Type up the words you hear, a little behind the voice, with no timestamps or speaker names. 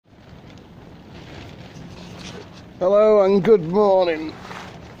Hello and good morning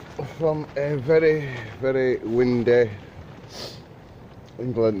from a very, very windy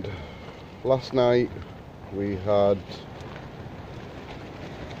England. Last night we had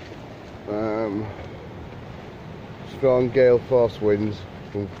strong gale force winds.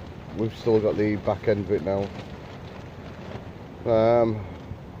 We've still got the back end of it now.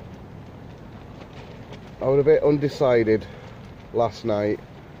 I was a bit undecided last night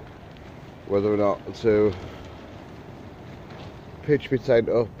whether or not to pitch my tent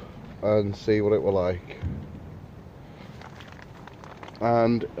up and see what it were like,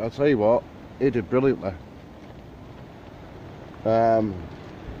 and I'll tell you what, it did brilliantly. It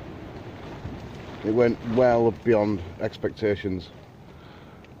went well beyond expectations.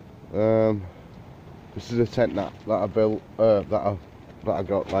 This is a tent that I built, that I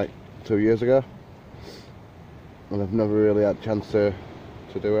got like 2 years ago, and I've never really had a chance to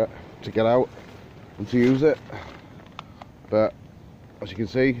do it, to get out and to use it. But as you can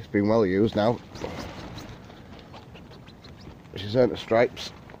see, it's been well used now. She's earned the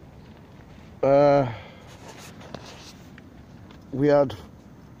stripes. We had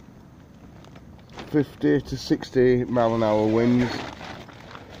 50 to 60 mile an hour winds,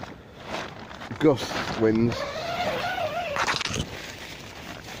 gust winds,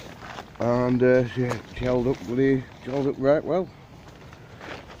 and she held up right well.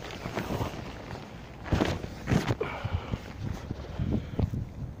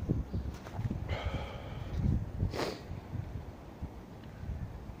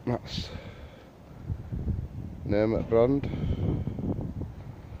 That's Nermet brand.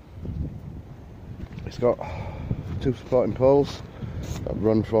 It's got 2 supporting poles that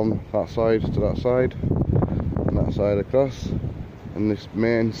run from that side to that side and that side across, and this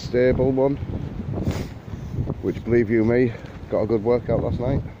main stable one, which, believe you me, got a good workout last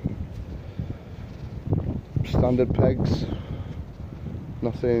night. Standard pegs,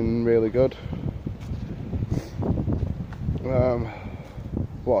 nothing really good.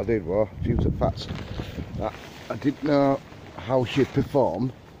 What I did was, due to the fact that I didn't know how she'd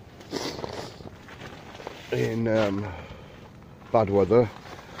perform in bad weather,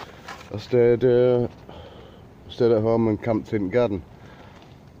 I stayed at home and camped in the garden.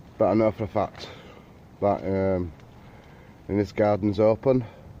 But I know for a fact that in this garden's open,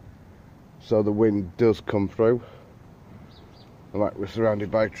 so the wind does come through, and like we're surrounded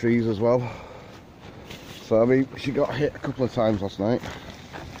by trees as well. So I mean, she got hit a couple of times last night.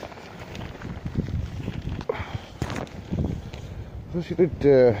 So she did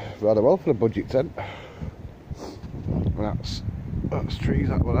rather well for a budget tent. And that's trees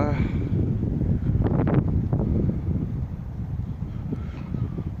that were there.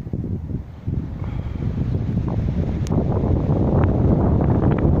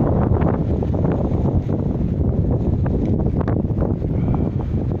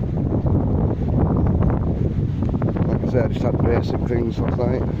 Like I said, I just had basic things last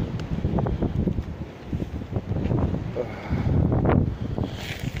night.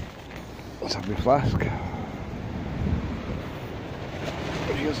 Let's have my flask.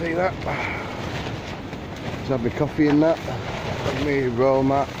 If you can see that. Let's have my coffee in that. Have my roll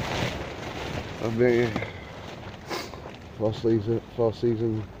mat. Have my four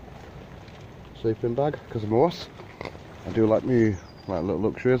season sleeping bag, because I'm a wuss. I do like me little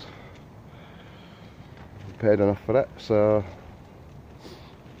luxuries. I paid enough for it, so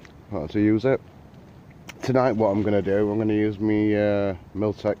I had to use it. Tonight what I'm going to do, I'm going to use my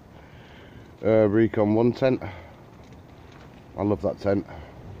Miltech Recon 1 tent. I love that tent,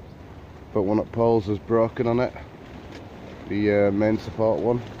 but one of poles is broken on it, the main support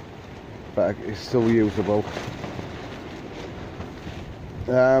one, but it's still usable.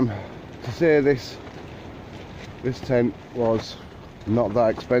 To say this tent was not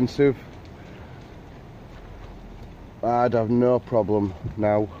that expensive, I'd have no problem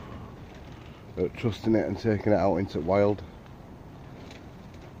now trusting it and taking it out into wild.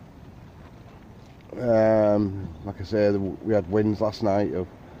 Like I say, we had winds last night of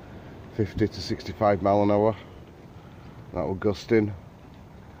 50 to 65 mile an hour. That were gusting,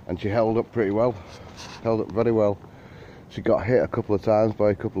 and she held up pretty well, held up very well. She got hit a couple of times by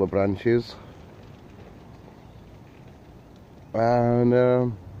a couple of branches, and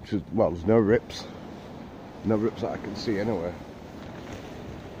well, there's no rips that I can see anyway.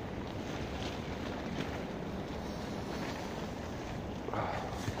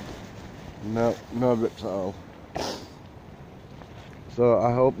 No rips at all. So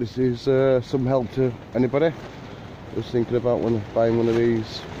I hope this is some help to anybody who's thinking about buying one of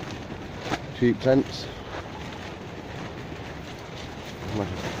these cheap tents.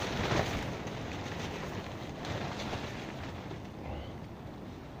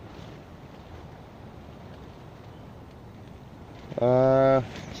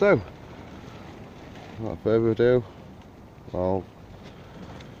 So, without further ado, I'll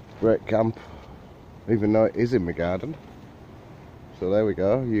break camp, even though it is in my garden. So there we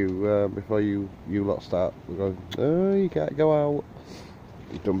go. You before you lot start, we're going, oh, you can't go out.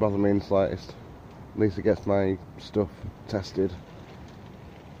 It don't bother me in the slightest. At least it gets my stuff tested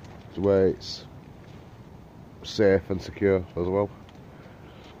to where it's safe and secure as well.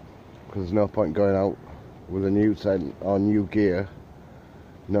 Because there's no point going out with a new tent or new gear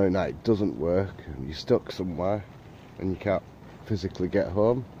knowing that it doesn't work and you're stuck somewhere and you can't physically get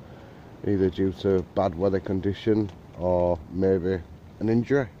home, either due to bad weather condition or maybe an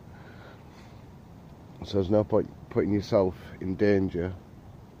injury. So there's no point putting yourself in danger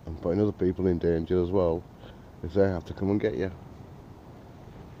and putting other people in danger as well if they have to come and get you.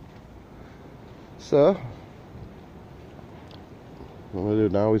 So what I'm going to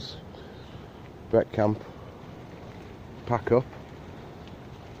do now is break camp, pack up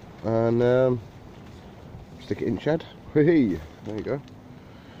and stick it in shed. Whee! There you go.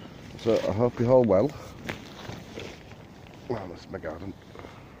 So I hope you're all well. Well, that's my garden.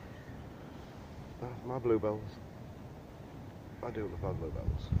 My bluebells. I do love my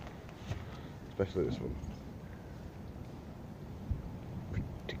bluebells. Especially this one.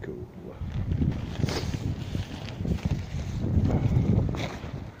 Pretty cool.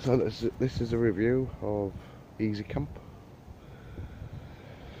 So this is a review of Easy Camp.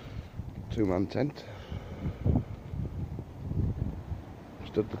 2-man tent.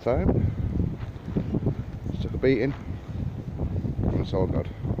 Stood the time. Took a beating. And it's all good.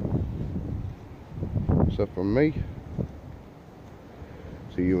 So from me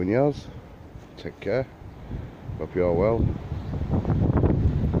to you and yours, take care. Hope you're all well.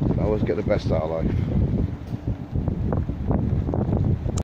 And always get the best out of life.